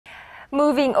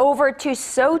Moving over to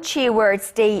Sochi, where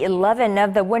it's day 11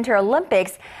 of the Winter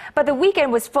Olympics. But the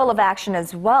weekend was full of action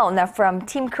as well. Now, from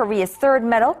Team Korea's third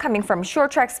medal coming from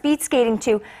short track speed skating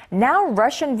to now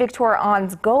Russian Victor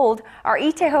On's gold, our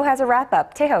Lee Tae-ho has a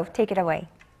wrap-up. Tae-ho, take it away.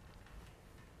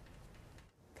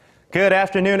 Good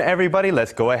afternoon, everybody.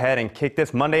 Let's go ahead and kick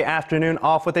this Monday afternoon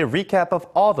off with a recap of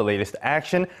all the latest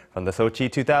action from the Sochi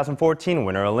 2014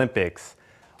 Winter Olympics.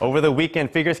 Over the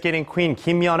weekend, figure skating queen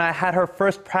Kim Yeona had her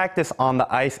first practice on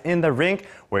the ice in the rink,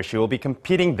 where she will be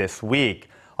competing this week.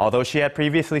 Although she had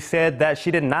previously said that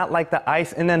she did not like the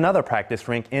ice in another practice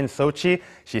rink in Sochi,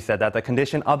 she said that the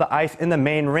condition of the ice in the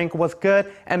main rink was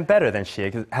good and better than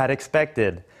she had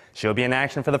expected. She'll be in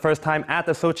action for the first time at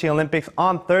the Sochi Olympics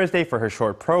on Thursday for her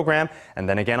short program, and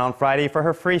then again on Friday for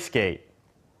her free skate.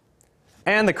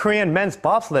 And the Korean men's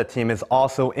bobsled team is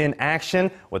also in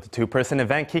action, with the two-person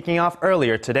event kicking off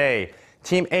earlier today.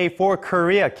 Team A for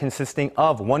Korea, consisting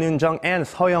of Won Yoon-jung and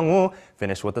Seo Young-woo,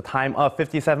 finished with a time of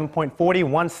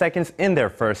 57.41 seconds in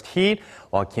their first heat,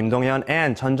 while Kim Dong-yeon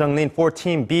and Chun Jung-lin for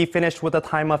Team B finished with a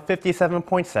time of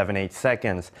 57.78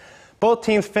 seconds. Both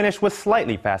teams finished with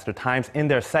slightly faster times in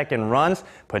their second runs,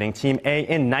 putting Team A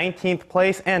in 19th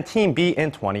place and Team B in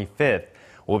 25th.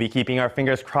 We'll be keeping our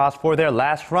fingers crossed for their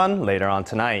last run later on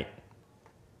tonight.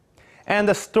 And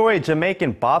the storied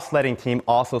Jamaican bobsledding team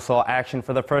also saw action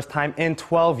for the first time in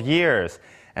 12 years.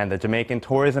 And the Jamaican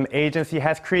Tourism Agency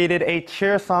has created a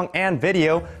cheer song and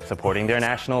video supporting their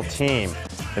national team.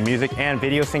 The music and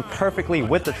video sync perfectly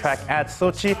with the track at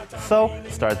Sochi, so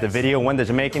start the video when the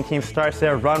Jamaican team starts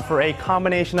their run for a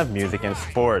combination of music and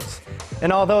sports.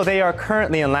 And although they are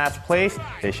currently in last place,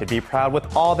 they should be proud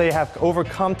with all they have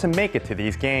overcome to make it to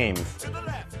these games.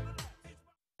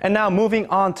 And now moving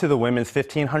on to the women's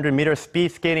 1500-meter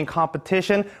speed skating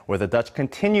competition, where the Dutch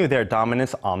continue their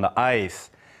dominance on the ice.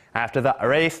 After the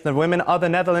race, the women of the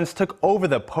Netherlands took over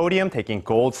the podium, taking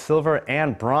gold, silver,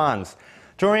 and bronze.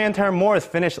 Jorian Termoors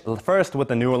finished first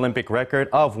with a new Olympic record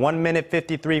of 1 minute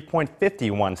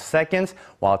 53.51 seconds,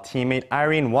 while teammate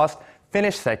Irene Wust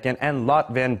finished second and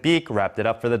Lot van Beek wrapped it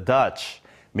up for the Dutch.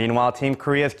 Meanwhile, Team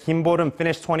Korea's Kim Bodum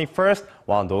finished 21st,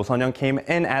 while Do Seon-young came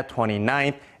in at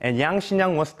 29th, and Yang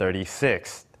Shin-young was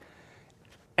 36th.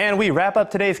 And we wrap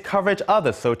up today's coverage of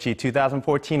the Sochi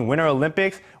 2014 Winter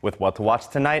Olympics with what to watch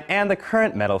tonight and the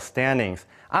current medal standings.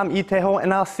 I'm Lee Tae-ho,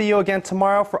 and I'll see you again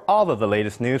tomorrow for all of the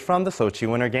latest news from the Sochi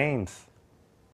Winter Games.